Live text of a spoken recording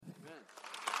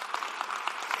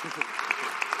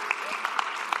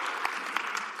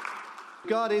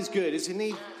God is good, isn't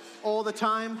he? All the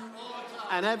time.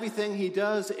 And everything he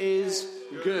does is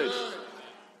good.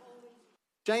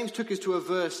 James took us to a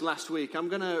verse last week. I'm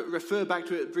going to refer back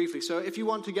to it briefly. So if you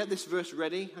want to get this verse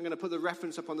ready, I'm going to put the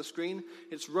reference up on the screen.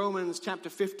 It's Romans chapter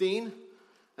 15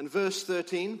 and verse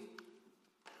 13.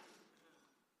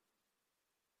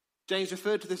 James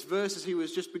referred to this verse as he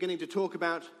was just beginning to talk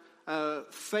about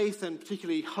faith and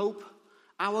particularly hope.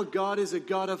 Our God is a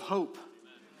God of hope.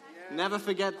 Never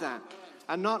forget that.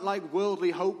 And not like worldly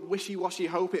hope, wishy-washy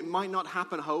hope, it might not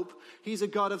happen hope. He's a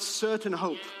God of certain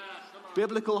hope,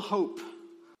 biblical hope.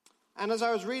 And as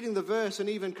I was reading the verse and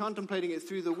even contemplating it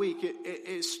through the week,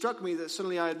 it struck me that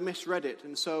suddenly I had misread it.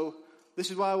 And so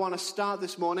this is why I want to start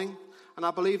this morning. And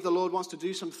I believe the Lord wants to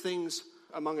do some things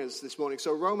among us this morning.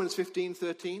 So Romans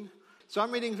 15:13. So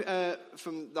I'm reading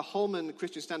from the Holman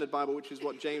Christian Standard Bible, which is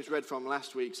what James read from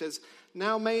last week. It says,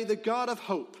 "Now may the God of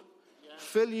hope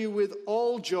fill you with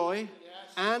all joy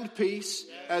and peace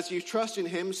as you trust in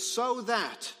him, so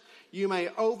that you may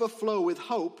overflow with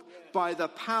hope by the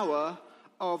power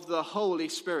of the Holy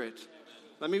Spirit."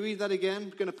 Let me read that again. I'm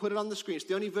going to put it on the screen. It's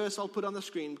the only verse I'll put on the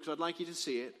screen because I'd like you to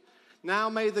see it. "Now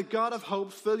may the God of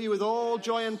hope fill you with all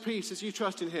joy and peace as you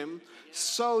trust in him,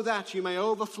 so that you may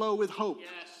overflow with hope."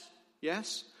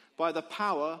 Yes? By the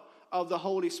power of the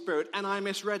Holy Spirit. And I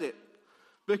misread it.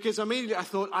 Because immediately I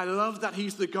thought, I love that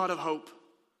he's the God of hope.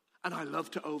 And I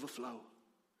love to overflow.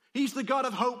 He's the God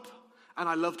of hope. And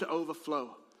I love to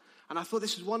overflow. And I thought,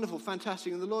 this is wonderful,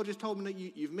 fantastic. And the Lord just told me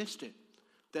that you've missed it.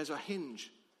 There's a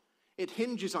hinge. It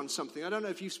hinges on something. I don't know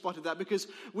if you've spotted that, because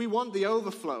we want the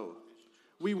overflow.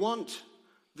 We want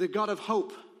the God of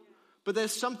hope. But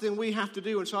there's something we have to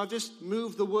do. And so I've just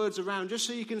moved the words around just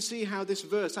so you can see how this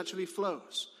verse actually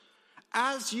flows.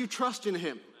 As you trust in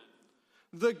him,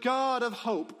 the God of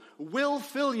hope will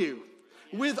fill you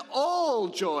with all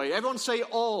joy. Everyone say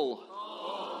all.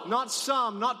 All. Not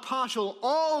some, not partial.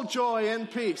 All joy and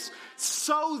peace.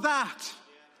 So that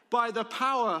by the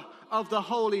power of the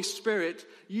Holy Spirit,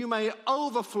 you may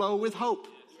overflow with hope.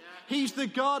 He's the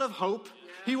God of hope.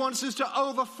 He wants us to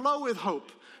overflow with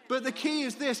hope. But the key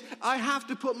is this: I have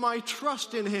to put my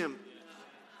trust in him.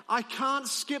 I can't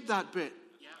skip that bit.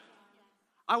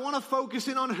 I want to focus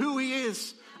in on who he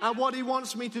is and what he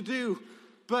wants me to do.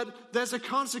 But there's a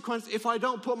consequence if I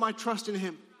don't put my trust in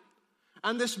him.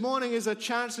 And this morning is a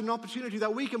chance and an opportunity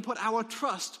that we can put our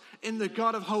trust in the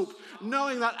God of hope,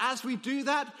 knowing that as we do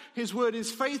that, his word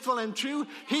is faithful and true.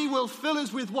 He will fill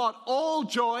us with what? All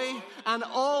joy and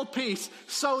all peace,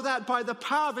 so that by the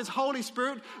power of his Holy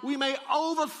Spirit, we may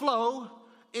overflow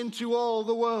into all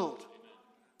the world.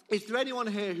 Is there anyone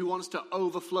here who wants to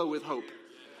overflow with hope?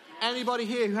 Anybody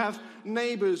here who have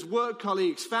neighbors, work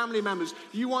colleagues, family members,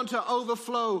 you want to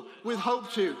overflow with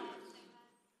hope too?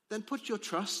 Then put your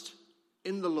trust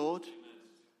in the Lord.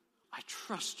 I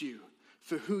trust you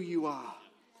for who you are.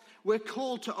 We're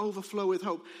called to overflow with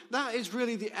hope. That is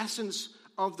really the essence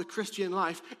of the Christian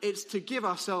life. It's to give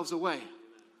ourselves away.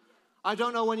 I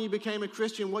don't know when you became a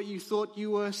Christian what you thought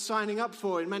you were signing up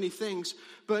for in many things,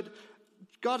 but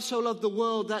God so loved the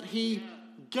world that he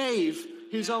gave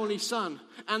his only son.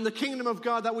 And the kingdom of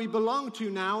God that we belong to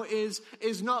now is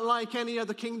not like any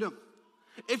other kingdom.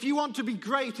 If you want to be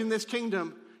great in this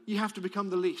kingdom, you have to become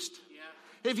the least.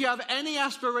 If you have any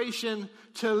aspiration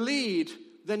to lead,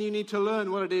 then you need to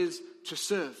learn what it is to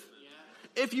serve.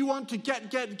 If you want to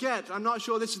get, I'm not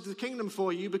sure this is the kingdom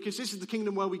for you, because this is the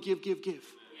kingdom where we give. Yeah,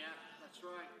 that's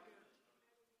right.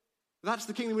 That's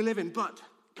the kingdom we live in. But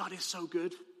God is so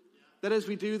good that as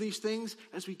we do these things,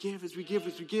 as we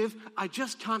give, I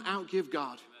just can't outgive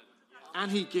God.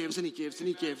 And he gives and he gives and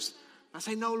he gives. I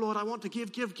say, no, Lord, I want to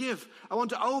give. I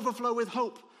want to overflow with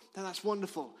hope. Then that's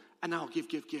wonderful. And now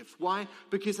give. Why?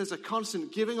 Because there's a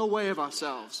constant giving away of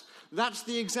ourselves. That's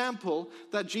the example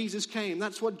that Jesus came.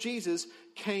 That's what Jesus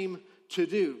came to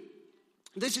do.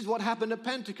 This is what happened at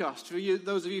Pentecost. For you,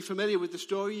 those of you familiar with the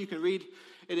story, you can read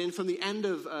it in from the end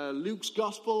of Luke's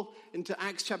gospel into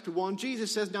Acts chapter 1.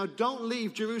 Jesus says, now don't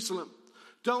leave Jerusalem.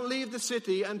 Don't leave the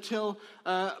city until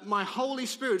my Holy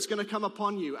Spirit's going to come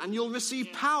upon you. And you'll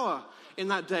receive power in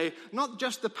that day. Not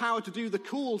just the power to do the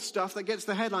cool stuff that gets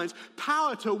the headlines.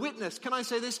 Power to witness. Can I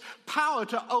say this? Power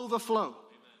to overflow.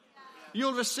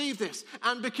 You'll receive this.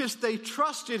 And because they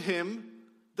trusted him,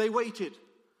 they waited.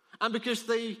 And because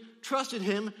they trusted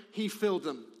him, he filled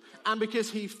them. And because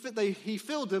he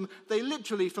filled them, they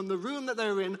literally, from the room that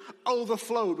they were in,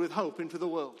 overflowed with hope into the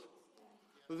world.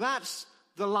 That's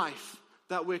the life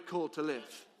that we're called to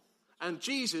live. And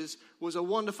Jesus was a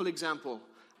wonderful example.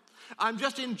 I'm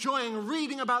just enjoying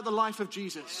reading about the life of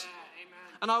Jesus.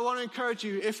 And I want to encourage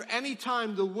you, if any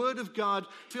time the Word of God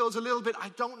feels a little bit, I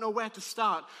don't know where to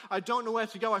start, I don't know where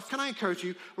to go, can I encourage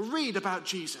you, read about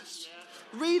Jesus.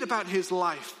 Read about his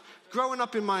life. Growing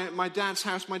up in my dad's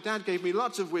house, my dad gave me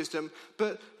lots of wisdom,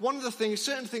 but one of the things,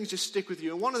 certain things just stick with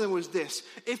you, and one of them was this: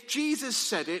 if Jesus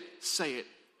said it, say it.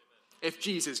 If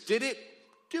Jesus did it,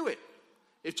 do it.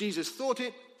 If Jesus thought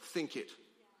it, think it.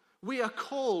 We are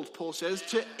called, Paul says,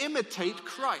 to imitate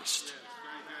Christ.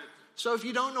 So if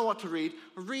you don't know what to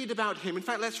read about him. In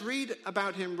fact, let's read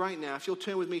about him right now. If you'll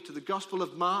turn with me to the Gospel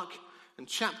of Mark and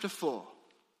chapter 4,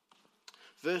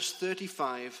 verse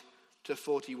 35 to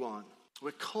 41.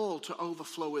 We're called to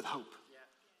overflow with hope.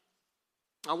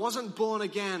 I wasn't born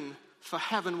again for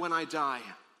heaven when I die.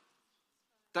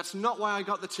 That's not why I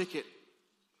got the ticket.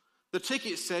 The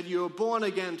ticket said you were born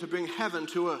again to bring heaven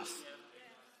to earth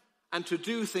and to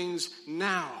do things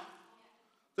now.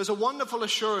 There's a wonderful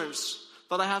assurance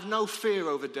that I have no fear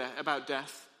about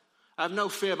death. I have no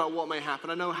fear about what may happen.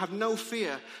 I have no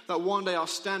fear that one day I'll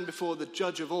stand before the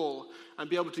judge of all and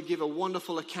be able to give a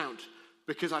wonderful account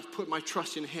because I've put my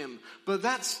trust in him. But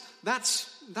that's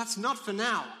not for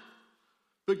now.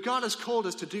 But God has called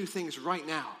us to do things right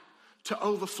now, to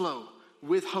overflow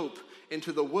with hope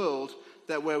into the world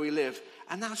where we live.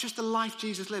 And that's just the life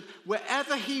Jesus lived.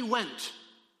 Wherever he went,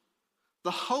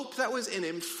 the hope that was in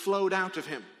him flowed out of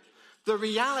him. The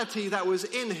reality that was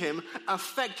in him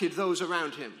affected those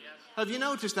around him. Have you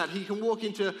noticed that? He can walk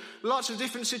into lots of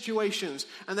different situations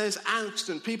and there's angst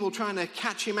and people trying to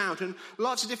catch him out and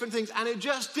lots of different things, and it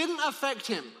just didn't affect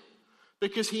him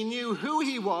because he knew who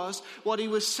he was, what he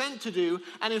was sent to do,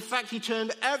 and in fact he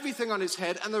turned everything on his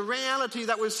head, and the reality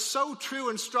that was so true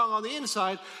and strong on the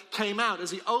inside came out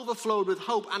as he overflowed with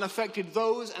hope and affected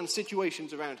those and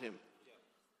situations around him.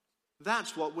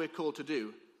 That's what we're called to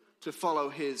do, to follow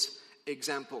his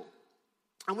example.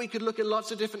 And we could look at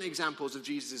lots of different examples of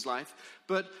Jesus' life,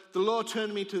 but the Lord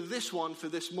turned me to this one for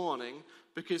this morning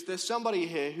because there's somebody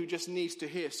here who just needs to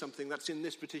hear something that's in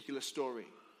this particular story.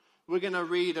 We're going to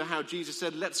read how Jesus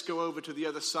said, let's go over to the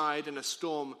other side, and a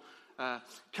storm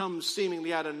comes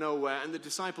seemingly out of nowhere, and the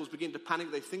disciples begin to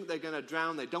panic. They think they're going to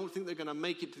drown. They don't think they're going to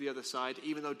make it to the other side,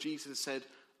 even though Jesus said,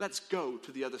 let's go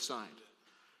to the other side.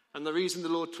 And the reason the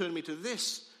Lord turned me to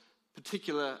this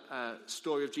particular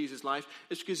story of Jesus' life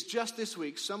is because just this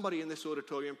week, somebody in this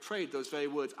auditorium prayed those very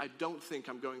words, I don't think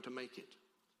I'm going to make it.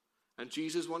 And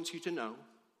Jesus wants you to know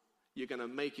you're going to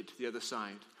make it to the other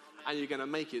side. Amen. And you're going to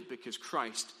make it because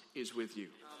Christ is with you.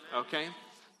 Amen. Okay?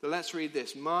 So let's read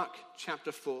this. Mark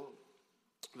chapter 4,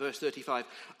 verse 35.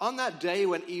 On that day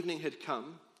when evening had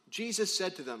come, Jesus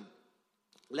said to them,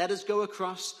 let us go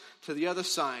across to the other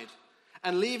side.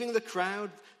 And leaving the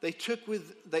crowd, they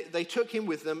took him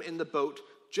with them in the boat,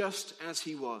 just as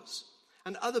he was.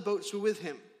 And other boats were with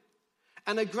him.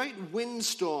 And a great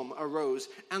windstorm arose,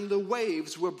 and the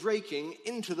waves were breaking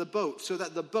into the boat, so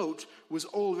that the boat was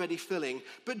already filling.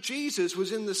 But Jesus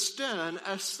was in the stern,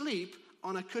 asleep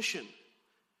on a cushion.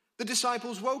 The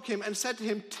disciples woke him and said to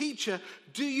him, Teacher,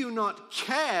 do you not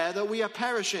care that we are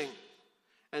perishing?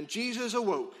 And Jesus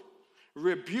awoke,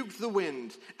 rebuked the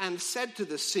wind, and said to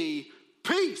the sea,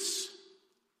 Peace,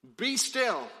 be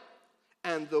still.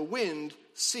 And the wind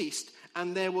ceased,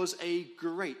 and there was a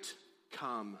great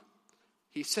calm.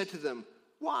 He said to them,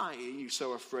 Why are you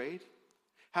so afraid?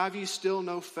 Have you still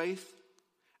no faith?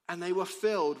 And they were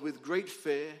filled with great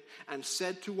fear and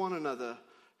said to one another,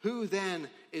 Who then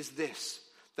is this,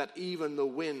 that even the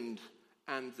wind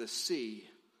and the sea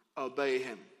obey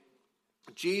him?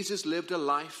 Jesus lived a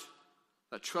life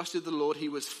that trusted the Lord. He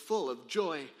was full of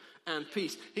joy and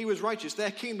peace. He was righteous.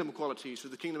 They're kingdom qualities for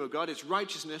the kingdom of God. It's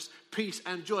righteousness, peace,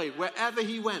 and joy. Wherever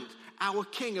he went, our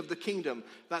King of the kingdom,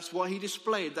 that's what he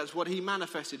displayed. That's what he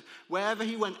manifested. Wherever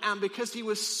he went, and because he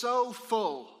was so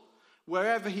full,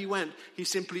 wherever he went, he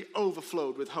simply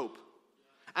overflowed with hope.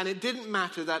 And it didn't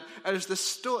matter that as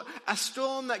a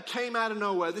storm that came out of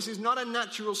nowhere. This is not a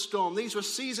natural storm. These were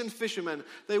seasoned fishermen.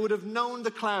 They would have known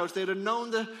the clouds. They would have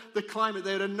known the climate.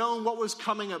 They would have known what was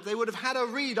coming up. They would have had a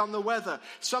read on the weather.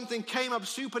 Something came up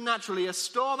supernaturally, a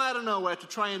storm out of nowhere to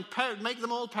try and make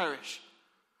them all perish.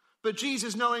 But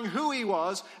Jesus, knowing who he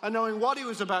was and knowing what he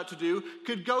was about to do,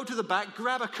 could go to the back,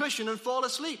 grab a cushion and fall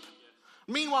asleep.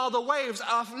 Meanwhile, the waves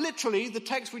are literally, the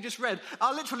text we just read,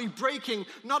 are literally breaking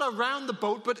not around the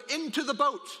boat, but into the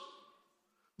boat.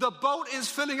 The boat is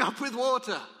filling up with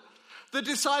water. The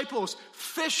disciples,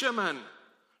 fishermen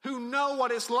who know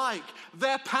what it's like,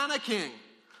 they're panicking.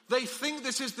 They think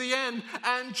this is the end,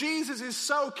 and Jesus is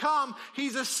so calm,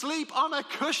 he's asleep on a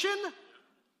cushion.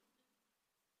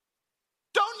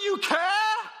 Don't you care?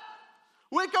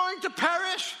 We're going to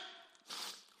perish.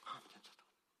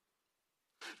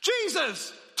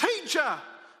 Jesus, teacher,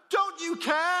 don't you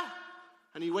care?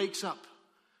 And he wakes up.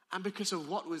 And because of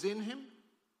what was in him,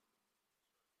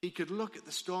 he could look at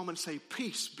the storm and say,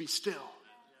 peace, be still.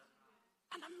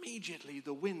 And immediately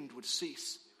the wind would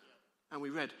cease. And we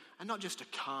read, and not just a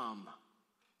calm,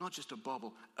 not just a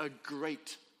bubble, a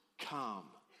great calm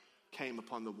came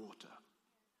upon the water.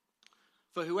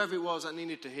 For whoever it was that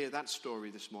needed to hear that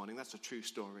story this morning, that's a true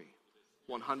story.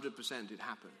 100% it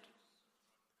happened.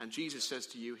 And Jesus says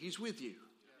to you, he's with you.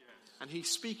 And he's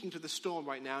speaking to the storm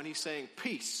right now, and he's saying,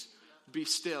 peace, be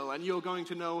still. And you're going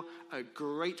to know a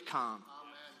great calm.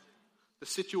 The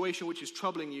situation which is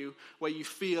troubling you, where you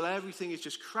feel everything is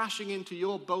just crashing into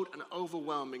your boat and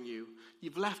overwhelming you.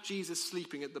 You've left Jesus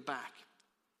sleeping at the back.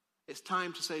 It's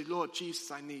time to say, Lord Jesus,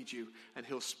 I need you. And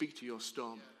he'll speak to your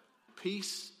storm.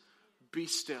 Peace, be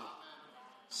still.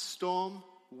 Storm,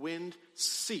 wind,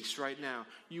 cease right now.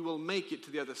 You will make it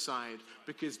to the other side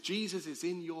because Jesus is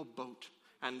in your boat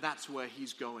and that's where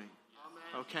he's going.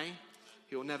 Okay?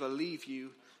 He'll never leave you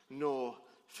nor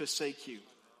forsake you.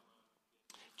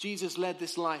 Jesus led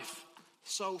this life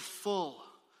so full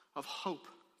of hope,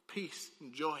 peace,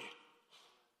 and joy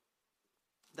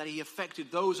that he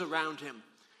affected those around him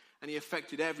and he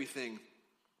affected everything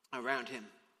around him.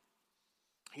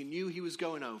 He knew he was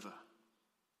going over.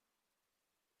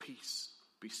 Peace,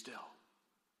 be still.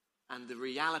 And the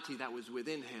reality that was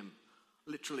within him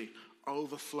literally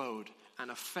overflowed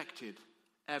and affected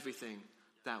everything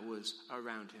that was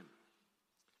around him.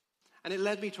 And it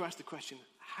led me to ask the question,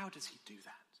 how does he do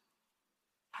that?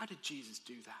 How did Jesus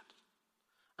do that?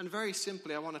 And very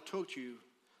simply, I want to talk to you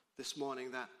this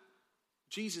morning that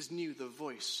Jesus knew the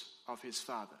voice of his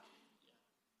Father.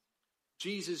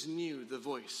 Jesus knew the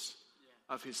voice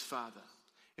of his Father.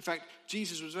 In fact,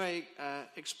 Jesus was very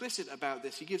explicit about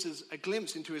this. He gives us a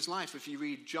glimpse into his life. If you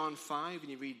read John 5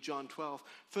 and you read John 12,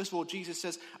 first of all, Jesus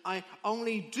says, I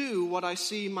only do what I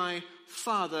see my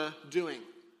Father doing.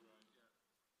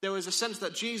 There was a sense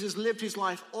that Jesus lived his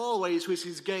life always with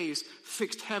his gaze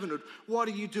fixed heavenward. What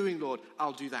are you doing, Lord?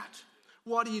 I'll do that.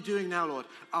 What are you doing now, Lord?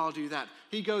 I'll do that.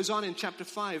 He goes on in chapter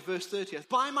 5, verse 30.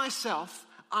 By myself,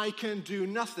 I can do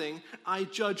nothing. I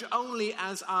judge only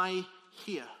as I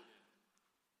hear.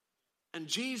 And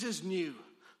Jesus knew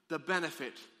the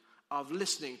benefit of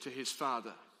listening to his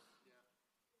Father.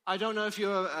 I don't know if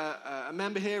you're a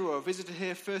member here or a visitor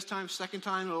here, first time, second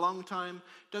time, a long time.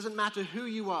 Doesn't matter who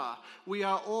you are. We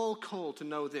are all called to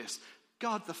know this.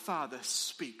 God the Father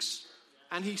speaks.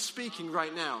 And he's speaking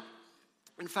right now.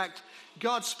 In fact,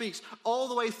 God speaks all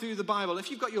the way through the Bible. If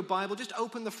you've got your Bible, just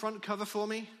open the front cover for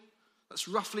me. That's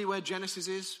roughly where Genesis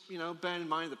is. You know, bear in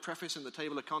mind the preface and the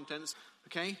table of contents.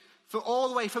 Okay? For all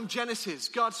the way from Genesis,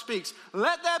 God speaks,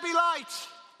 let there be light.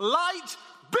 Light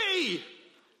be.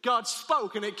 God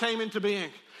spoke and it came into being.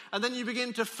 And then you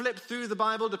begin to flip through the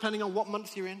Bible depending on what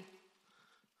month you're in.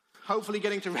 Hopefully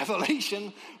getting to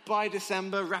Revelation by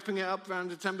December, wrapping it up around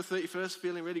December 31st,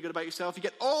 feeling really good about yourself. You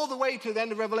get all the way to the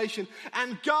end of Revelation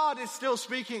and God is still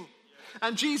speaking.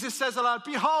 And Jesus says aloud,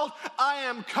 behold, I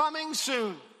am coming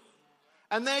soon.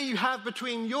 And there you have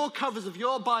between your covers of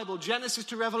your Bible, Genesis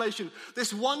to Revelation,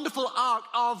 this wonderful arc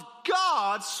of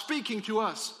God speaking to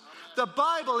us. The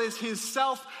Bible is his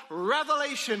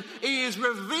self-revelation. He is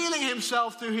revealing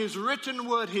himself through his written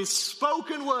word, his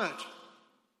spoken word.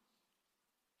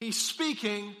 He's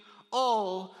speaking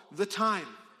all the time.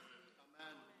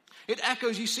 It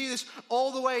echoes, you see this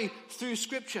all the way through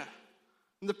Scripture.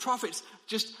 And the prophets,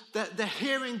 just, they're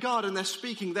hearing God and they're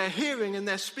speaking. They're hearing and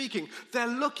they're speaking. They're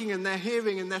looking and they're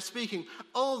hearing and they're speaking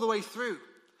all the way through.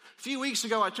 A few weeks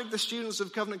ago, I took the students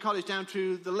of Covenant College down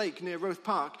to the lake near Roath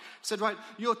Park. Said, right,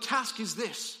 your task is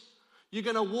this. You're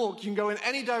going to walk. You can go in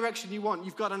any direction you want.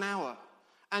 You've got an hour.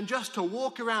 And just to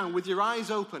walk around with your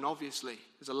eyes open, obviously,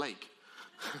 there's a lake.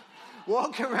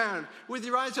 Walk around with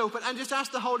your eyes open and just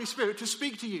ask the Holy Spirit to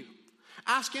speak to you.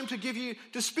 Ask him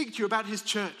to speak to you about his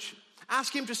church.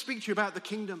 Ask him to speak to you about the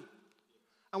kingdom.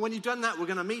 And when you've done that, we're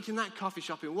going to meet in that coffee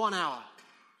shop in 1 hour.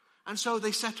 And so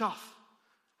they set off.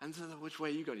 And so, which way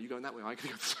are you going? Are you going that way? I'm going to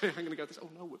go this way. I'm going to go this way.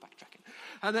 Oh, no, we're backtracking.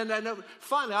 And then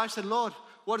finally, I said, Lord,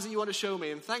 what is it you want to show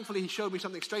me? And thankfully, he showed me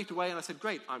something straight away. And I said,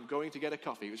 great, I'm going to get a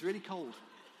coffee. It was really cold.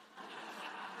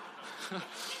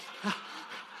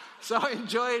 So I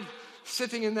enjoyed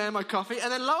sitting in there, my coffee.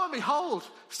 And then lo and behold,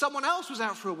 someone else was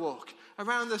out for a walk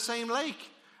around the same lake.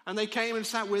 And they came and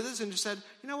sat with us and just said,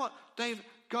 you know what, Dave,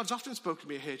 God's often spoken to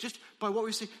me here. Just by what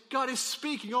we see, God is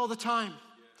speaking all the time.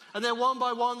 And then one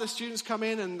by one, the students come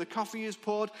in and the coffee is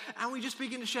poured. And we just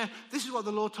begin to share, this is what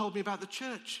the Lord told me about the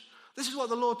church. This is what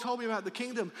the Lord told me about the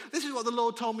kingdom. This is what the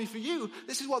Lord told me for you.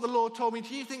 This is what the Lord told me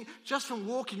to you. You think just from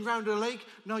walking around a lake?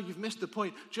 No, you've missed the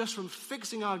point. Just from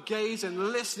fixing our gaze and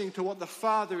listening to what the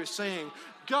Father is saying.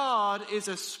 God is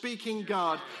a speaking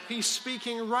God. He's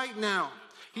speaking right now.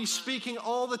 He's speaking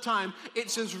all the time.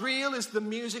 It's as real as the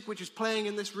music which is playing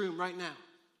in this room right now.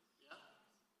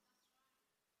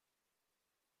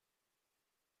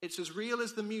 It's as real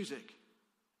as the music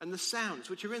and the sounds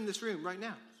which are in this room right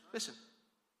now. Listen.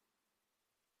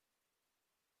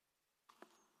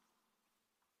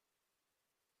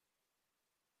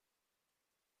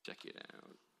 Check it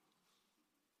out.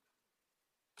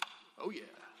 Oh, yeah.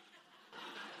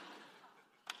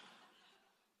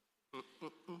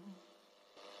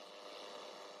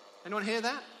 Anyone hear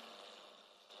that?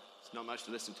 It's not much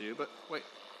to listen to, but wait.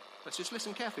 Let's just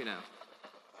listen carefully now.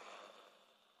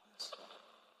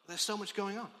 There's so much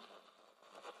going on.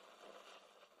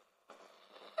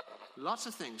 Lots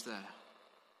of things there.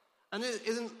 And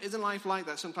isn't life like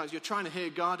that? Sometimes you're trying to hear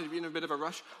God and you're in a bit of a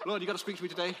rush. Lord, you got to speak to me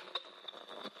today.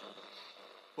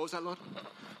 What was that, Lord?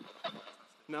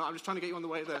 No, I'm just trying to get you on the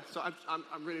way there. So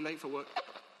I'm really late for work.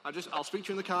 I'll speak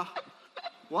to you in the car.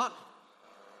 What?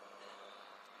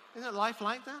 Isn't life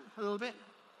like that a little bit?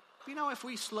 You know, if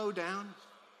we slow down,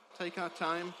 take our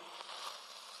time.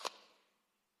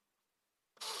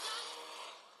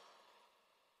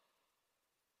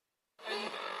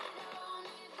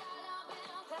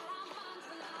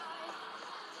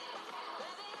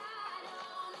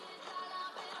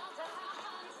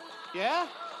 Yeah?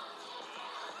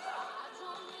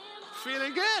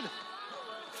 Feeling good?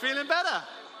 Feeling better?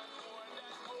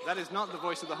 That is not the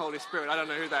voice of the Holy Spirit. I don't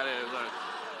know who that is.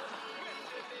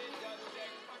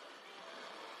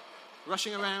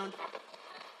 Rushing around.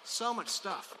 So much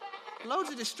stuff. Loads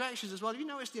of distractions as well. Have you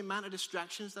noticed the amount of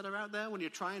distractions that are out there when you're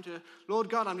trying to, Lord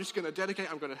God, I'm just going to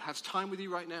dedicate, I'm going to have time with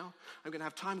you right now. I'm going to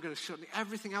have time, I'm going to shut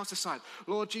everything else aside.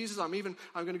 Lord Jesus, I'm going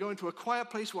to go into a quiet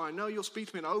place where I know you'll speak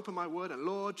to me, and I open my word, and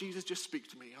Lord Jesus, just speak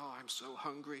to me. Oh, I'm so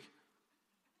hungry.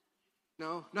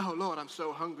 No, Lord, I'm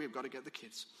so hungry, I've got to get the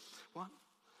kids. What?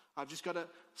 I've just got to,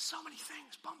 so many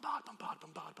things, bombard.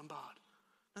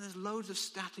 And there's loads of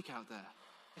static out there.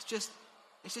 It's just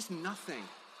nothing.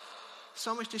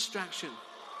 So much distraction.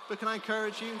 But can I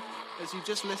encourage you as you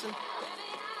just listen?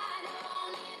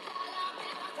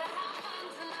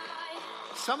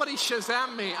 Somebody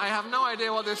Shazam me. I have no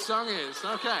idea what this song is.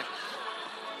 Okay.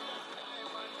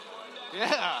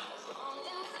 Yeah.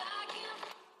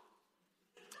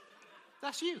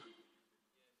 That's you.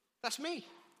 That's me.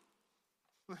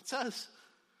 That's us.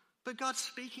 But God's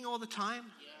speaking all the time.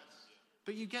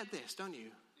 But you get this, don't you?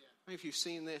 I mean, if you've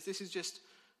seen this, this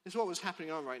is what was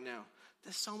happening on right now.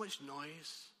 There's so much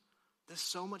noise. There's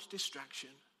so much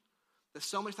distraction. There's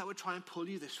so much that would try and pull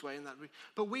you this way and that way.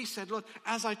 But we said, Lord,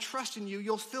 as I trust in you,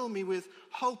 you'll fill me with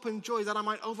hope and joy that I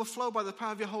might overflow by the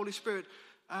power of your Holy Spirit.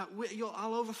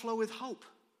 I'll overflow with hope.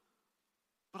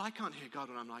 But I can't hear God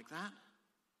when I'm like that.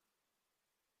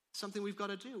 Something we've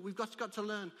got to do. We've got to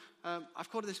learn.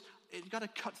 I've called it this. You've got to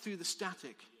cut through the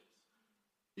static.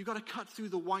 You've got to cut through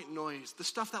the white noise. The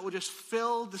stuff that will just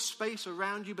fill the space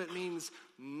around you but means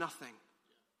nothing.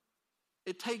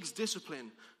 It takes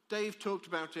discipline. Dave talked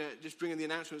about, just bringing the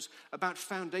announcements, about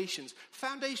foundations.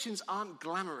 Foundations aren't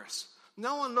glamorous.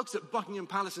 No one looks at Buckingham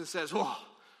Palace and says, oh,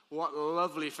 what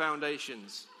lovely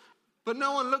foundations. But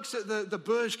no one looks at the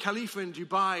Burj Khalifa in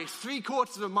Dubai,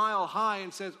 3/4 of a mile high,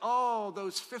 and says, oh,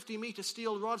 those 50-meter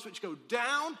steel rods which go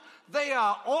down, they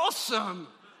are awesome.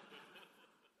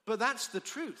 But that's the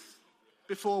truth.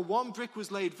 Before one brick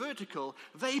was laid vertical,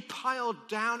 they piled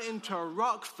down into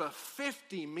rock for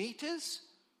 50 meters.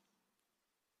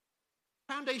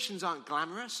 Foundations aren't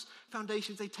glamorous.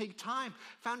 Foundations, they take time.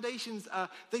 Foundations,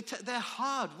 they're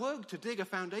hard work to dig a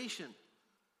foundation.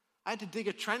 I had to dig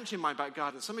a trench in my back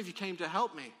garden. Some of you came to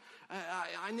help me.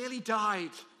 I nearly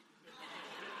died.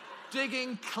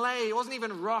 Digging clay. It wasn't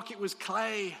even rock, it was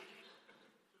clay.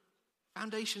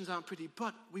 Foundations aren't pretty,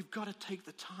 but we've got to take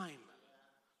the time.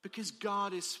 Because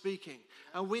God is speaking.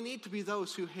 And we need to be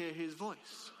those who hear his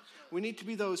voice. We need to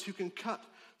be those who can cut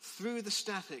through the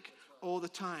static all the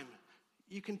time.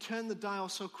 You can turn the dial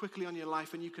so quickly on your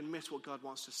life and you can miss what God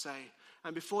wants to say.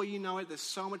 And before you know it, there's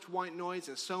so much white noise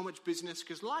and so much busyness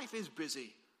because life is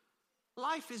busy.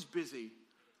 Life is busy.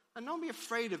 And don't be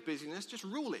afraid of busyness, just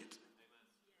rule it.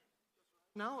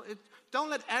 No, don't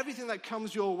let everything that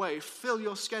comes your way fill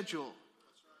your schedule.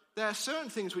 There are certain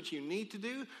things which you need to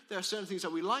do. There are certain things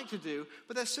that we like to do.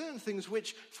 But there are certain things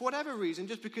which, for whatever reason,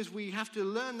 just because we have to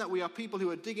learn that we are people who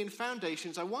are digging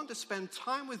foundations, I want to spend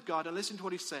time with God and listen to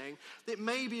what he's saying. It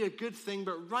may be a good thing,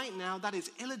 but right now that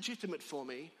is illegitimate for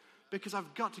me because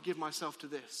I've got to give myself to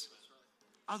this.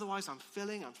 Otherwise, I'm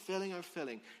filling.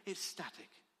 It's static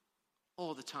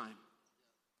all the time.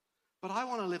 But I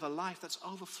want to live a life that's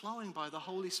overflowing by the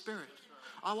Holy Spirit.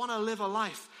 I want to live a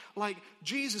life like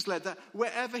Jesus led, that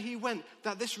wherever he went,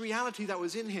 that this reality that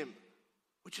was in him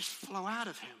would just flow out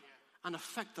of him and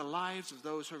affect the lives of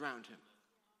those around him.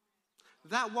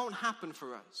 That won't happen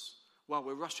for us while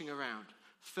we're rushing around,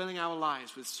 filling our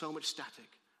lives with so much static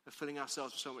and filling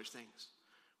ourselves with so much things.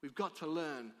 We've got to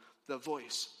learn the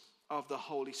voice of the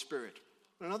Holy Spirit.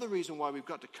 Another reason why we've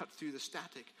got to cut through the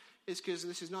static is because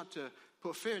this is not to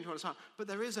put fear into one's heart, but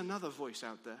there is another voice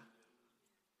out there.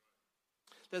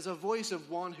 There's a voice of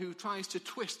one who tries to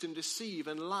twist and deceive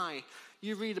and lie.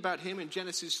 You read about him in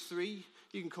Genesis 3.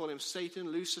 You can call him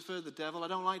Satan, Lucifer, the devil. I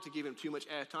don't like to give him too much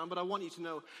airtime, but I want you to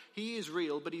know he is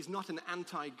real, but he's not an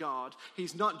anti-God.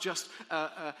 He's not just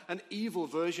an evil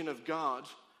version of God.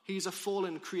 He's a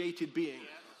fallen, created being.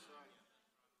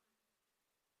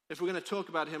 If we're going to talk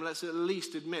about him, let's at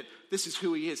least admit this is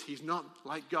who he is. He's not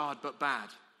like God, but bad.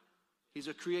 He's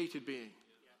a created being.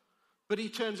 But he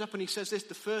turns up and he says this,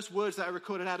 the first words that I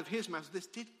recorded out of his mouth, this,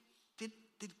 did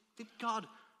God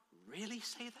really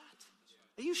say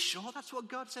that? Are you sure that's what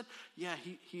God said? Yeah,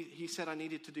 he said I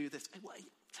needed to do this. Well,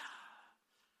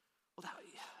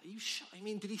 are you sure? I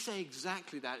mean, did he say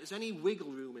exactly that? Is there any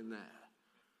wiggle room in there?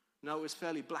 No, it was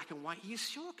fairly black and white. Are you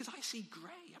sure? Because I see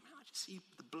grey. I mean, I just see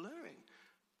the blurring.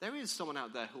 There is someone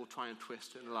out there who will try and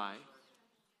twist and lie.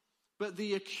 But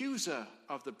the accuser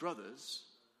of the brothers,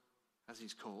 as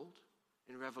he's called,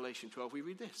 in Revelation 12, we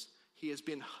read this. He has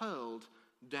been hurled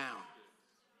down.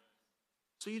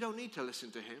 So you don't need to listen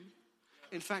to him.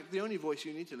 In fact, the only voice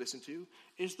you need to listen to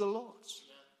is the Lord's.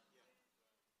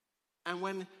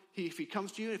 And if he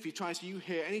comes to you, if he tries to, you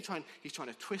hear anytime he's trying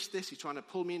to twist this, he's trying to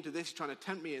pull me into this, he's trying to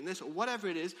tempt me in this, or whatever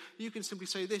it is, you can simply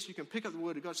say this. You can pick up the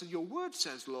word of God and say, your word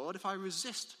says, Lord, if I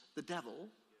resist the devil,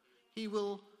 he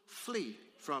will flee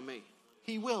from me.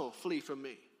 He will flee from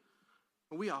me.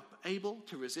 And we are able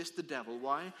to resist the devil.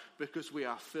 Why? Because we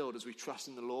are filled as we trust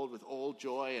in the Lord with all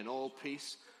joy and all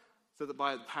peace, so that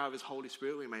by the power of his Holy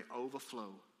Spirit we may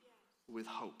overflow with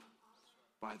hope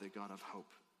by the God of hope.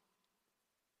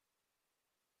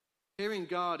 Hearing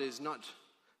God is not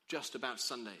just about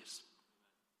Sundays.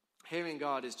 Hearing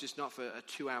God is just not for a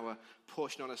 2-hour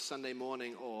portion on a Sunday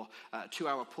morning, or a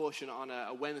 2-hour portion on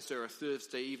a Wednesday or a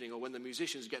Thursday evening, or when the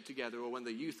musicians get together, or when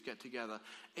the youth get together.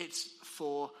 It's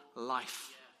for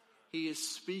life. He is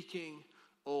speaking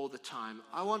all the time.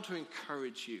 I want to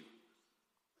encourage you.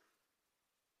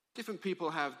 Different people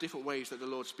have different ways that the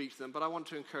Lord speaks to them, but I want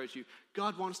to encourage you.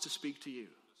 God wants to speak to you.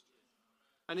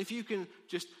 And if you can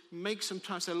just make some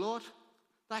time, say, Lord,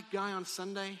 that guy on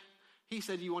Sunday, he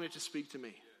said you wanted to speak to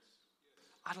me.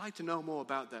 I'd like to know more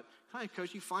about that. Can I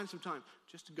encourage you, find some time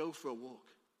just to go for a walk,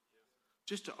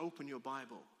 just to open your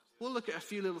Bible. We'll look at a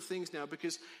few little things now,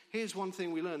 because here's one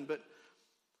thing we learned, but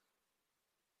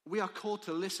we are called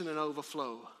to listen and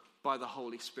overflow by the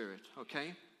Holy Spirit,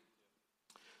 okay?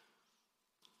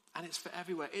 And it's for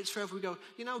everywhere. It's for everywhere we go.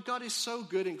 You know, God is so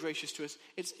good and gracious to us.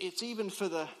 It's even for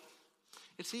the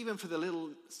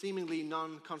little seemingly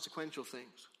non-consequential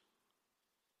things.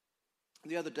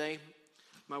 The other day,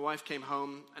 my wife came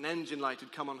home, an engine light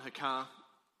had come on her car.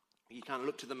 You kind of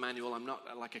looked at the manual. I'm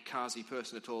not like a carsy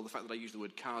person at all. The fact that I use the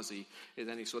word carsy is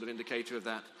any sort of indicator of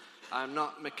that. I'm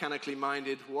not mechanically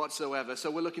minded whatsoever.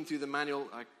 So we're looking through the manual.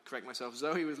 I correct myself.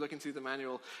 Zoe was looking through the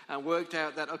manual and worked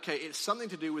out that, okay, it's something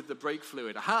to do with the brake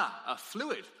fluid. Aha, a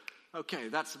fluid. Okay,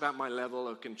 that's about my level.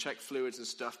 I can check fluids and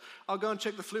stuff. I'll go and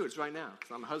check the fluids right now,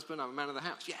 because I'm a husband, I'm a man of the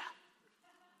house. Yeah.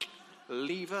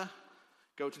 Lever,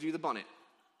 go to do the bonnet.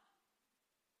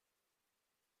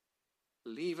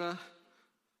 Lever,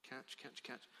 catch.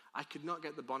 I could not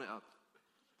get the bonnet up.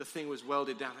 The thing was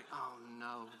welded down. Like, oh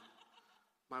no.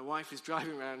 My wife is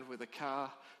driving around with a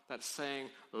car that's saying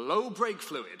low brake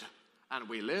fluid, and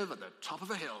we live at the top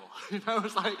of a hill. You know,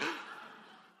 it's like,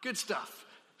 good stuff.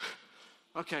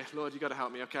 Okay, Lord, you got to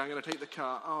help me. Okay, I'm going to take the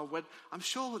car. Oh, I'm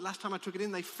sure last time I took it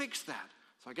in, they fixed that.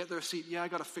 So I get the receipt. Yeah, I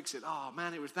got to fix it. Oh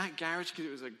man, it was that garage because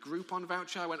it was a Groupon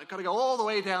voucher. I got to go all the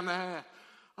way down there.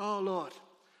 Oh Lord.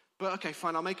 But okay,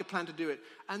 fine, I'll make a plan to do it.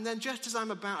 And then just as I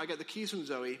get the keys from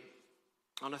Zoe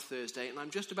on a Thursday, and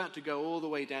I'm just about to go all the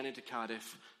way down into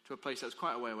Cardiff to a place that was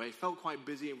quite a way away. Felt quite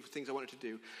busy with things I wanted to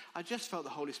do. I just felt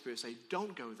the Holy Spirit say,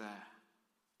 don't go there.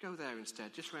 Go there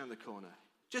instead, just round the corner.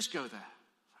 Just go there.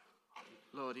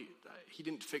 Lord, he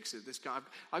didn't fix it. This guy,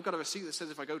 I've got a receipt that says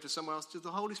if I go to somewhere else,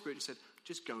 the Holy Spirit just said,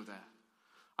 just go there.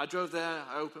 I drove there,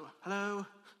 I opened, hello,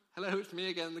 it's me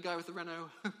again, the guy with the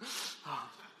Renault.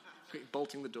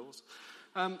 Bolting the doors.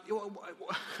 I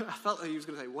felt like he was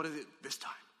going to say, what is it this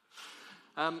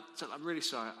time? So I'm really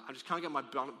sorry. I just can't get my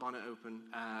bonnet open,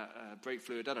 brake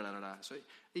fluid, da-da-da-da-da. So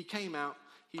he came out.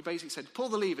 He basically said, pull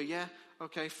the lever, yeah?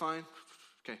 Okay, fine.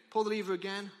 Okay, pull the lever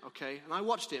again. Okay. And I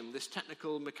watched him, this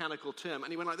technical, mechanical term,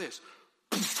 and he went like this.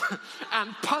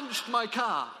 And punched my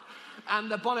car.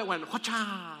 And the bonnet went,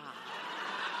 wha-cha.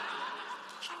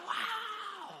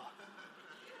 Wow.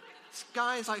 This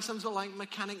guy is like some sort of like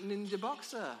mechanic ninja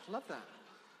boxer. Love that.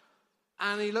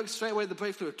 And he looked straight away at the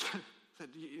brake fluid. Said,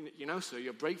 you know, sir,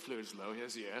 your brake fluid is low.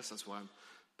 Yes, that's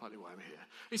partly why I'm here.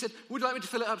 He said, would you like me to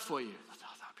fill it up for you? I thought,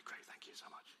 oh, that would be great, thank you so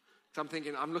much. So I'm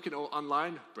thinking, I'm looking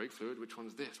online, brake fluid, which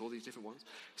one's this? All these different ones.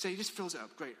 He said, he just fills it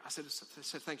up, great. I said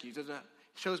thank you. He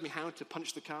shows me how to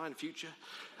punch the car in the future.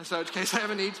 And so in case I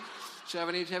ever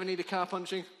need a car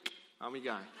punching, I'm your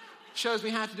guy. Shows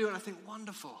me how to do it, and I think,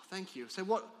 wonderful, thank you. So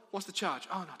what's the charge?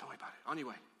 Oh, no, don't worry about it, on your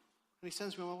way. And he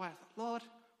sends me on my way. I thought, Lord,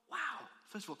 wow.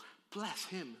 First of all, bless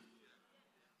him.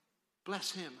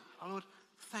 Bless him. Oh, Lord,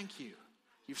 thank you.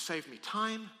 You've saved me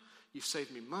time. You've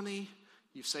saved me money.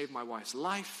 You've saved my wife's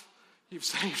life. You've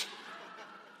saved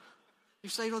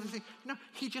all these things. No,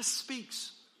 he just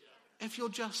speaks. If you'll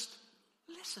just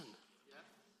listen.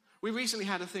 We recently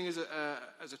had a thing as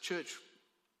a church.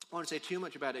 I won't say too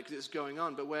much about it because it's going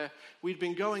on, but where we'd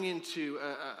been going into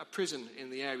a prison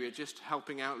in the area, just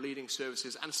helping out, leading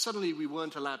services, and suddenly we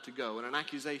weren't allowed to go. And an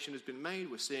accusation has been made.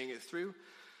 We're seeing it through.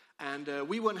 And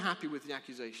we weren't happy with the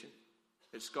accusation.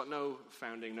 It's got no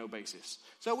founding, no basis.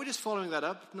 So we're just following that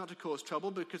up, not to cause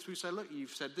trouble, because we say, look,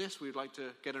 you've said this. We'd like to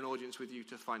get an audience with you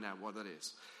to find out what that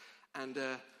is. And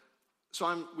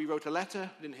so we wrote a letter,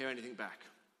 didn't hear anything back.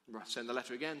 Send the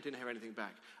letter again, didn't hear anything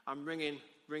back. I'm ringing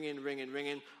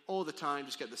all the time,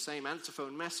 just get the same answer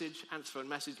phone message,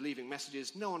 leaving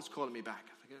messages. No one's calling me back.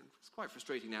 I think it's quite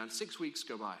frustrating now. And 6 weeks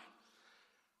go by.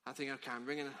 I think, okay, I'm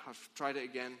ringing. I've tried it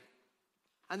again.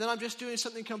 And then I'm just doing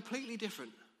something completely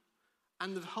different.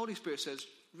 And the Holy Spirit says,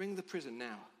 ring the prison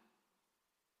now.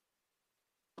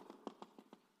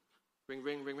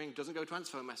 Ring. Doesn't go to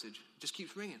answer phone message. It just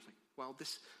keeps ringing. It's like, well,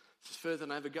 this is further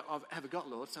than I've ever got,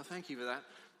 Lord, so thank you for that.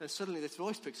 Then suddenly this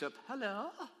voice picks up, hello?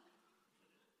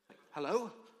 Like,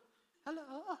 hello?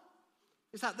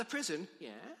 Is that the prison?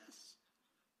 Yes.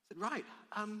 I said, right.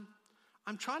 I'm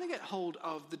trying to get hold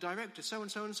of the director,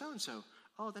 so-and-so and so-and-so.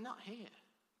 Oh, they're not here.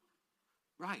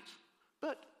 Right.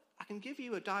 But I can give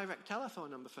you a direct telephone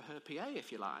number for her PA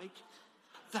if you like.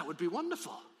 That would be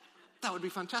wonderful. That would be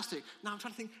fantastic. Now I'm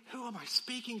trying to think, who am I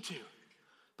speaking to?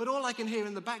 But all I can hear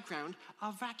in the background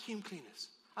are vacuum cleaners.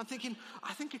 I'm thinking,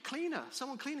 I think a cleaner,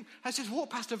 someone cleaning, has just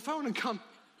walked past her phone and gone,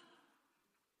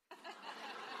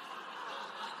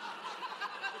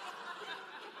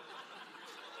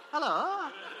 hello?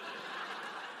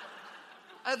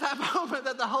 At that moment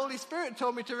that the Holy Spirit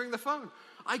told me to ring the phone,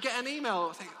 I get an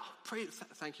email. I think,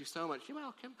 thank you so much. You're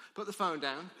welcome. Put the phone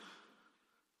down.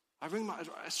 I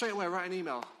straight away write an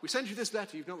email. We sent you this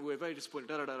letter. We're very disappointed.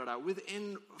 Da, da, da, da, da.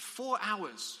 Within 4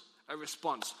 hours, a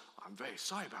response. I'm very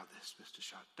sorry about this, Mr.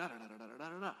 Sharp. Da, da, da, da, da,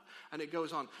 da, da. And it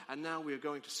goes on. And now we are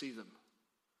going to see them.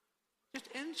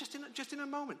 Just in a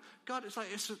moment. God,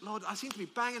 Lord, I seem to be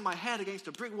banging my head against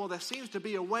a brick wall. There seems to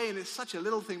be a way, and it's such a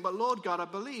little thing. But Lord God, I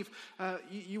believe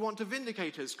you want to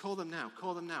vindicate us. Call them now.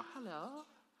 Hello?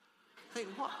 Think,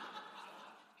 what?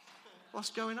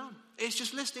 What's going on? It's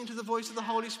just listening to the voice of the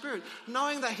Holy Spirit,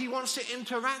 knowing that he wants to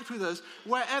interact with us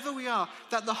wherever we are,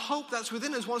 that the hope that's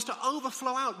within us wants to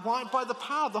overflow out by the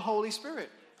power of the Holy Spirit.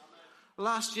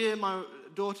 Last year, my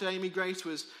daughter, Amy Grace,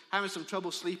 was having some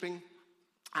trouble sleeping,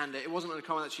 and it wasn't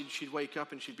uncommon that she'd wake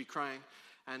up and she'd be crying.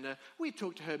 And we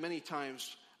talked to her many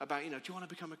times about, do you want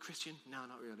to become a Christian? No,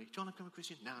 not really. Do you want to become a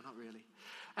Christian? No, not really.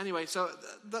 Anyway, so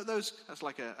that's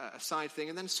like a side thing.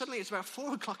 And then suddenly it's about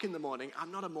 4 o'clock in the morning.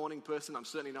 I'm not a morning person. I'm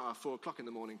certainly not a 4 o'clock in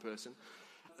the morning person.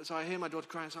 So I hear my daughter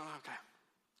crying. So, okay,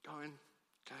 go in.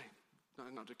 Okay.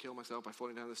 Not to kill myself by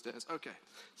falling down the stairs. Okay.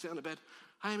 Sit on the bed.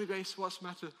 Hi, Amy Grace, what's the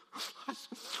matter? I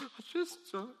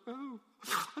just don't know.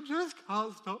 I just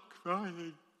can't stop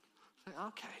crying. I say,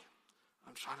 okay.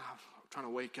 I'm trying to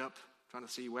wake up. Trying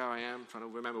to see where I am, trying to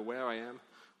remember where I am,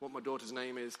 what my daughter's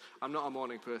name is. I'm not a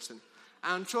morning person.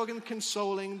 And I'm talking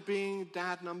consoling, being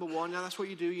dad number one. Now, that's what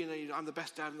you do. I'm the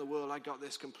best dad in the world. I got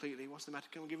this completely. What's the matter?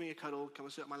 Come and give me a cuddle. Come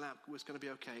and sit on my lap. It's going to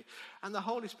be okay. And the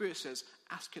Holy Spirit says,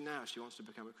 ask her now if she wants to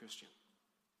become a Christian.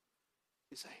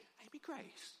 You say, Amy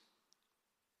Grace,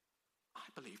 I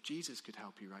believe Jesus could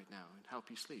help you right now and help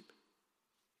you sleep.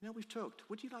 We've talked.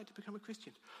 Would you like to become a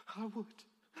Christian? I would.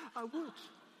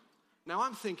 Now,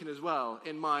 I'm thinking as well,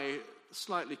 in my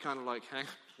slightly kind of like, hey,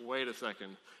 wait a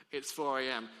second. It's 4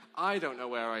 a.m. I don't know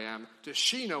where I am. Does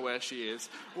she know where she is?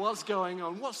 What's going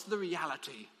on? What's the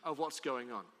reality of what's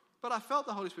going on? But I felt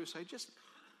the Holy Spirit say, just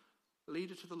lead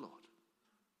her to the Lord.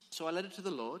 So I led her to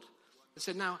the Lord and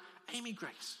said, now, Amy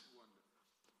Grace,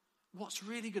 what's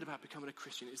really good about becoming a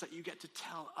Christian is that you get to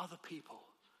tell other people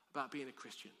about being a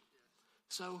Christian.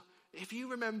 So if you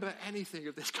remember anything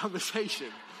of this conversation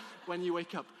when you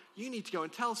wake up, you need to go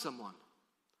and tell someone.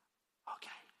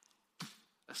 Okay.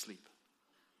 Asleep.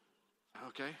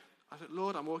 Okay. I said,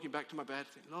 Lord, I'm walking back to my bed.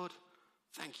 Lord,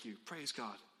 thank you. Praise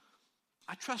God.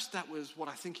 I trust that was what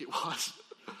I think it was.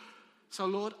 So,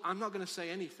 Lord, I'm not going to say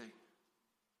anything.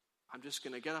 I'm just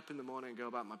going to get up in the morning and go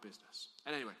about my business.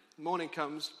 And anyway, morning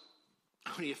comes,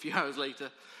 only a few hours later,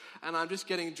 and I'm just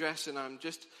getting dressed, and I'm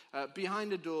just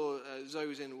behind the door. Zoe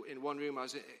was in one room, I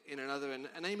was in another, and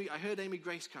Amy, I heard Amy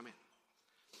Grace come in.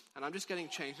 And I'm just getting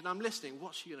changed, and I'm listening.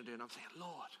 What's she going to do? And I'm saying,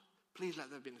 Lord, please let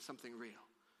there be something real.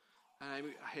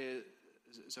 And I hear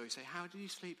Zoe say, how did you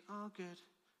sleep? Oh, good,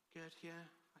 yeah.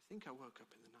 I think I woke up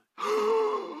in the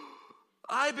night.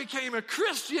 I became a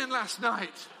Christian last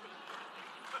night.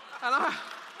 And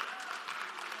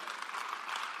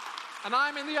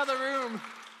I'm in the other room.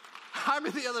 I'm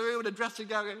in the other room with a dressing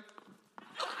gown going,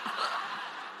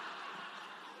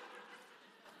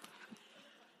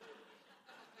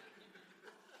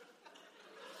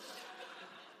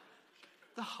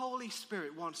 the Holy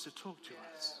Spirit wants to talk to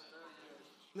us.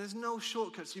 And there's no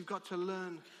shortcuts. You've got to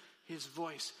learn his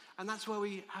voice. And that's where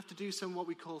we have to do some what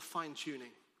we call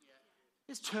fine-tuning.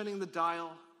 It's turning the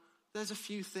dial. There's a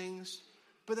few things,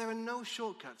 but there are no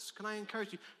shortcuts. Can I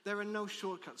encourage you? There are no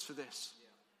shortcuts for this.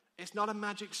 It's not a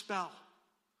magic spell.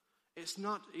 It's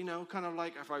not, kind of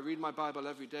like if I read my Bible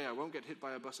every day, I won't get hit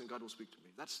by a bus and God will speak to me.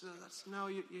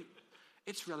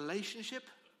 It's relationship.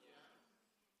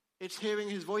 It's hearing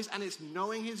his voice, and it's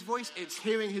knowing his voice. It's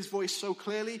hearing his voice so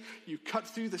clearly, you cut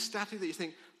through the static that you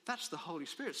think, that's the Holy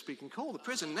Spirit speaking. Call the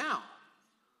prison now.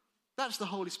 That's the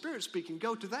Holy Spirit speaking.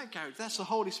 Go to that garage. That's the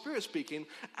Holy Spirit speaking.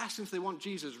 Ask them if they want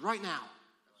Jesus right now.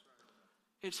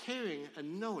 It's hearing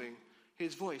and knowing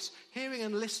his voice. Hearing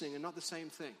and listening are not the same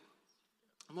thing.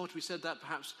 More to be said that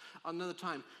perhaps another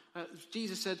time.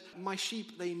 Jesus said, my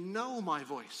sheep, they know my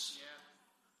voice. Yeah.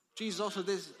 Jesus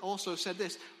also said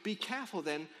this, be careful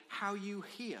then how you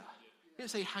hear. He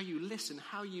didn't say how you listen,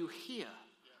 how you hear.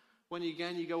 When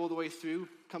you go all the way through,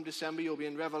 come December, you'll be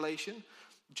in Revelation.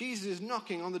 Jesus is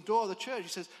knocking on the door of the church. He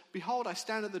says, behold, I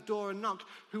stand at the door and knock.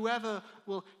 Whoever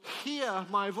will hear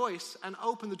my voice and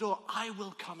open the door, I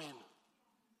will come in.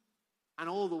 And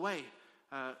all the way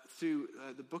through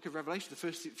the book of Revelation, the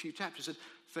first few chapters, said,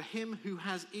 for him who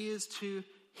has ears to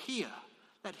hear,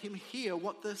 let him hear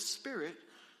what the Spirit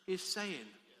is saying.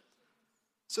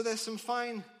 So there's some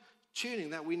fine tuning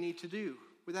that we need to do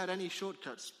without any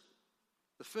shortcuts.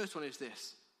 The first one is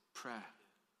this, prayer.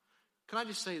 Can I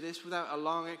just say this without a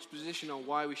long exposition on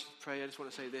why we should pray? I just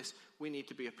want to say this. We need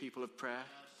to be a people of prayer.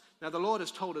 Now, the Lord has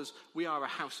told us we are a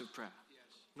house of prayer.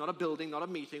 Not a building, not a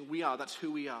meeting. That's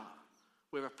who we are.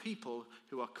 We're a people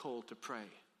who are called to pray.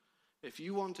 If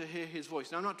you want to hear his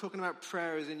voice. Now, I'm not talking about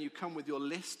prayer as in you come with your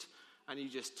list and you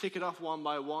just tick it off one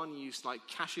by one. You just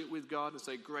cash it with God and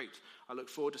say, great, I look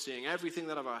forward to seeing everything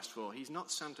that I've asked for. He's not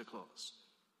Santa Claus.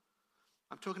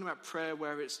 I'm talking about prayer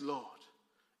where it's, Lord,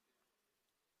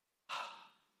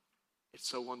 it's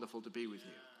so wonderful to be with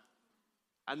you.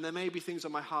 And there may be things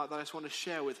on my heart that I just want to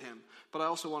share with him, but I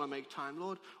also want to make time.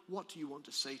 Lord, what do you want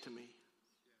to say to me?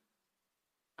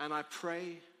 And I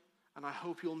pray, and I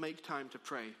hope you'll make time to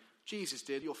pray. Jesus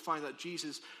did. You'll find that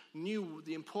Jesus knew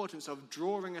the importance of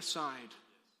drawing aside.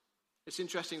 It's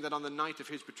interesting that on the night of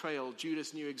his betrayal,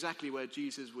 Judas knew exactly where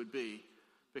Jesus would be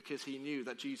because he knew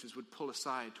that Jesus would pull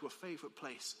aside to a favorite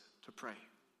place to pray.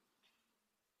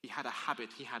 He had a habit,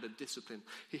 he had a discipline,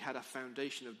 he had a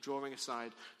foundation of drawing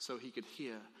aside so he could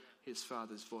hear his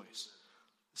Father's voice.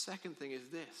 The second thing is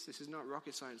this is not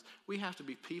rocket science. We have to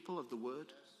be people of the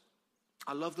Word.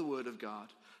 I love the Word of God.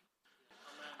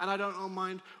 And I don't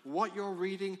mind what you're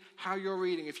reading, how you're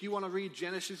reading. If you want to read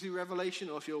Genesis through Revelation,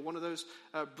 or if you're one of those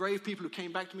brave people who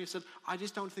came back to me and said, I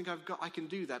just don't think I can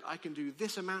do that. I can do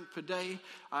this amount per day.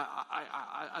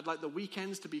 I'd like the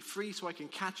weekends to be free so I can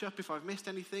catch up if I've missed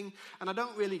anything. And I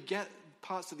don't really get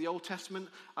parts of the Old Testament.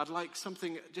 I'd like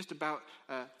something just about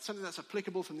something that's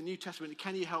applicable from the New Testament.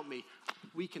 Can you help me?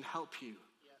 We can help you.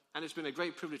 Yeah. And it's been a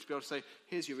great privilege to be able to say,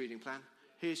 here's your reading plan.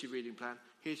 Here's your reading plan.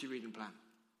 Here's your reading plan.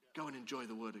 Go and enjoy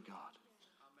the Word of God.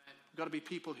 Amen. We've got to be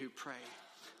people who pray.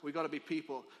 We've got to be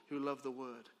people who love the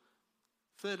Word.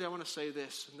 Thirdly, I want to say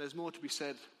this, and there's more to be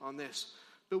said on this,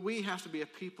 but we have to be a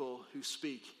people who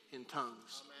speak in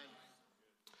tongues. Amen.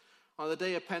 On the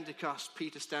day of Pentecost,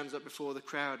 Peter stands up before the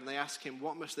crowd and they ask him,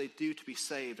 what must they do to be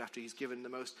saved, after he's given the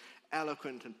most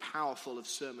eloquent and powerful of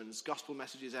sermons, gospel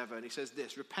messages ever. And he says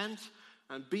this, repent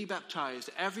and be baptized,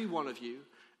 every one of you,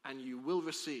 and you will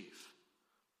receive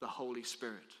the Holy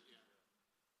Spirit.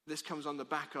 This comes on the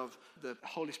back of the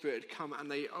Holy Spirit had come, and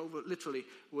they literally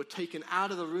were taken out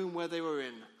of the room where they were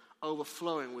in,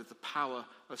 overflowing with the power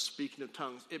of speaking of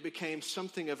tongues. It became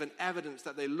something of an evidence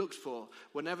that they looked for.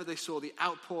 Whenever they saw the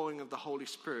outpouring of the Holy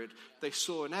Spirit, they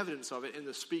saw an evidence of it in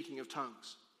the speaking of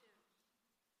tongues.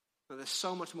 Now, there's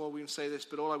so much more we can say this,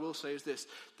 but all I will say is this.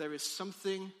 There is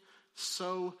something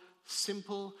so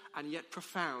simple and yet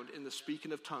profound in the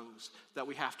speaking of tongues that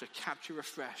we have to capture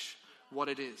afresh what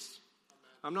it is.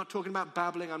 I'm not talking about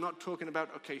babbling. I'm not talking about,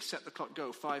 okay, set the clock,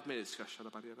 go, 5 minutes.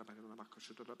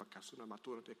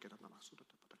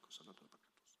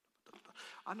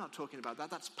 I'm not talking about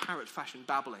that. That's parrot fashion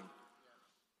babbling.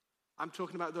 I'm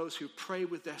talking about those who pray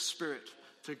with their spirit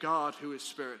to God who is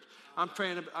spirit. I'm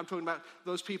talking about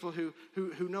those people who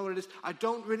know what it is. I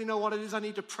don't really know what it is I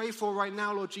need to pray for right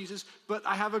now, Lord Jesus, but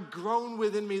I have a groan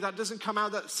within me that doesn't come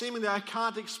out, that seemingly I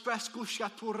can't express.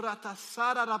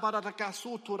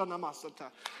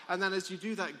 And then as you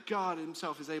do that, God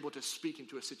himself is able to speak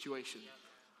into a situation.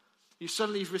 You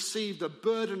suddenly receive the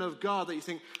burden of God that you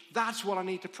think, that's what I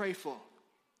need to pray for.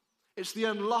 It's the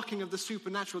unlocking of the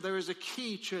supernatural. There is a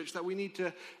key, church, that we need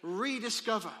to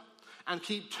rediscover. And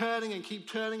keep turning and keep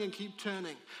turning and keep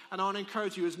turning. And I want to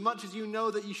encourage you, as much as you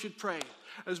know that you should pray,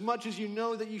 as much as you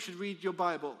know that you should read your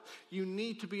Bible, you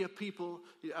need to be a people,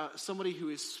 somebody who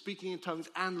is speaking in tongues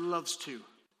and loves to.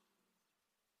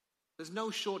 There's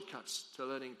no shortcuts to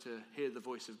learning to hear the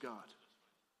voice of God.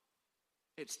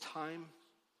 It's time.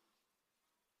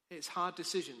 It's hard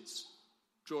decisions,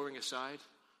 drawing aside,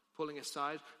 pulling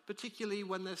aside, particularly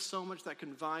when there's so much that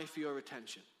can vie for your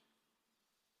attention.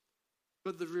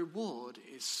 But the reward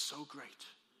is so great.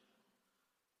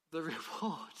 The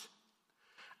reward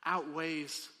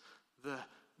outweighs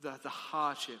the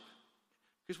hardship.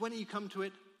 Because when you come to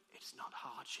it, it's not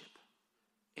hardship.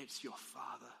 It's your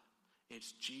Father.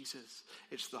 It's Jesus.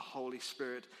 It's the Holy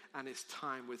Spirit. And it's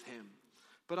time with him.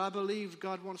 But I believe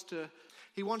God wants to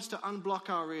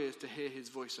unblock our ears to hear his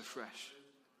voice afresh.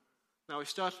 Now, we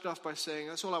started off by saying,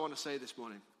 that's all I want to say this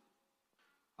morning.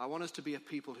 I want us to be a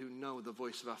people who know the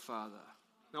voice of our Father.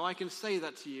 Now, I can say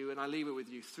that to you, and I leave it with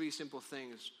you. 3 simple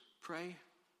things. Pray,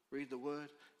 read the word,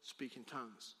 speak in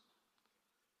tongues.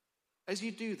 As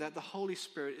you do that, the Holy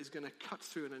Spirit is going to cut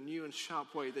through in a new and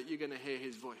sharp way that you're going to hear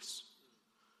his voice.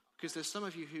 Because there's some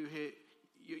of you who hear,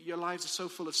 your lives are so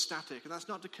full of static, and that's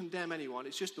not to condemn anyone.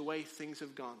 It's just the way things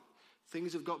have gone.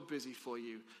 Things have got busy for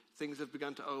you. Things have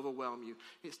begun to overwhelm you.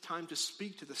 It's time to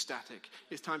speak to the static.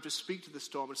 It's time to speak to the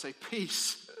storm and say,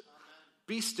 peace,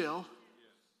 be still,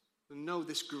 and know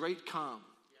this great calm.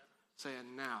 Say,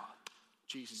 and now,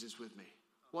 Jesus is with me.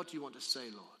 What do you want to say,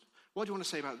 Lord? What do you want to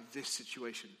say about this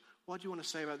situation? What do you want to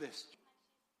say about this?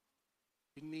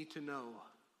 You need to know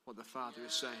what the Father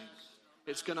is saying.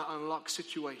 It's going to unlock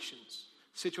situations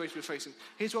we're facing.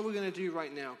 Here's what we're going to do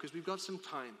right now, because we've got some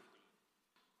time.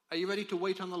 Are you ready to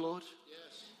wait on the Lord?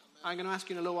 Yes. I'm going to ask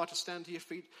you in a little while to stand to your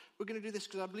feet. We're going to do this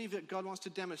because I believe that God wants to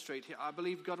demonstrate here. I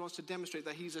believe God wants to demonstrate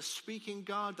that he's a speaking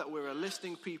God, that we're a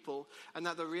listening people, and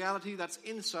that the reality that's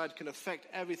inside can affect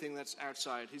everything that's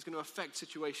outside. He's going to affect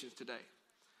situations today.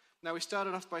 Now, we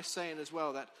started off by saying as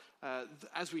well that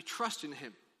as we trust in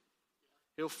him,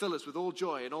 he'll fill us with all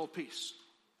joy and all peace.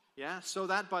 Yeah? So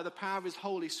that by the power of his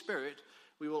Holy Spirit,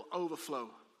 we will overflow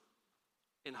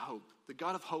in hope. The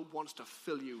God of hope wants to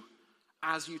fill you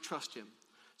as you trust him.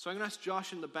 So I'm going to ask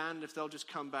Josh and the band if they'll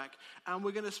just come back. And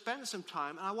we're going to spend some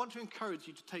time. And I want to encourage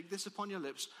you to take this upon your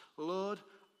lips. Lord,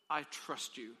 I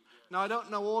trust you. Now, I don't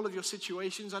know all of your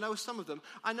situations. I know some of them.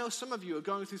 I know some of you are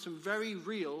going through some very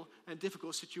real and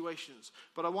difficult situations.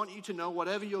 But I want you to know,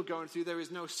 whatever you're going through, there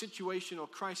is no situation or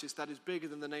crisis that is bigger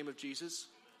than the name of Jesus.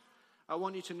 I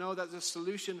want you to know that the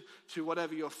solution to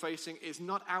whatever you're facing is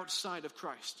not outside of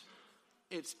Christ.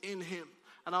 It's in him.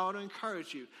 And I want to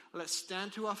encourage you, let's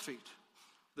stand to our feet.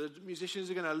 The musicians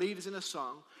are going to lead us in a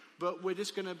song, but we're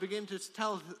just going to begin to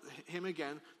tell him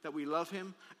again that we love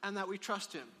him and that we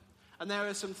trust him. And there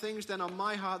are some things then on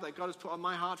my heart that God has put on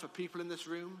my heart for people in this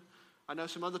room. I know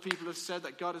some other people have said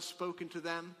that God has spoken to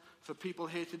them for people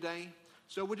here today.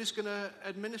 So we're just going to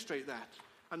administrate that.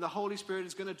 And the Holy Spirit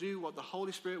is going to do what the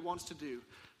Holy Spirit wants to do.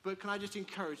 But can I just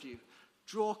encourage you,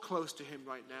 draw close to him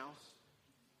right now.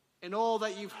 In all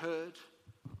that you've heard,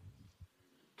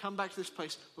 come back to this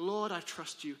place. Lord, I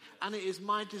trust you. And it is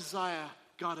my desire,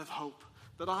 God of hope,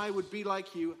 that I would be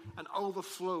like you and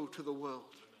overflow to the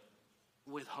world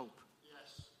with hope.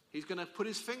 Yes. He's going to put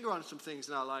his finger on some things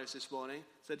in our lives this morning.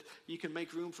 Said, you can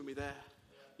make room for me there.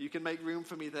 You can make room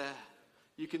for me there.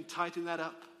 You can tighten that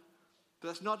up. But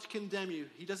that's not to condemn you.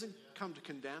 He doesn't come to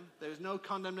condemn. There is no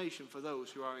condemnation for those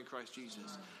who are in Christ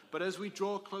Jesus. But as we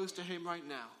draw close to him right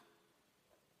now,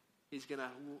 he's going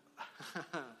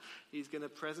to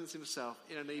presence himself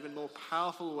in an even more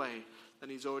powerful way than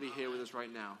he's already here with us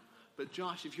right now. But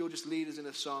Josh, if you'll just lead us in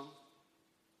a song,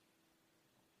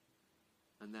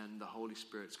 and then the Holy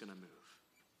Spirit's going to move.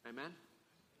 Amen?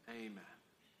 Amen.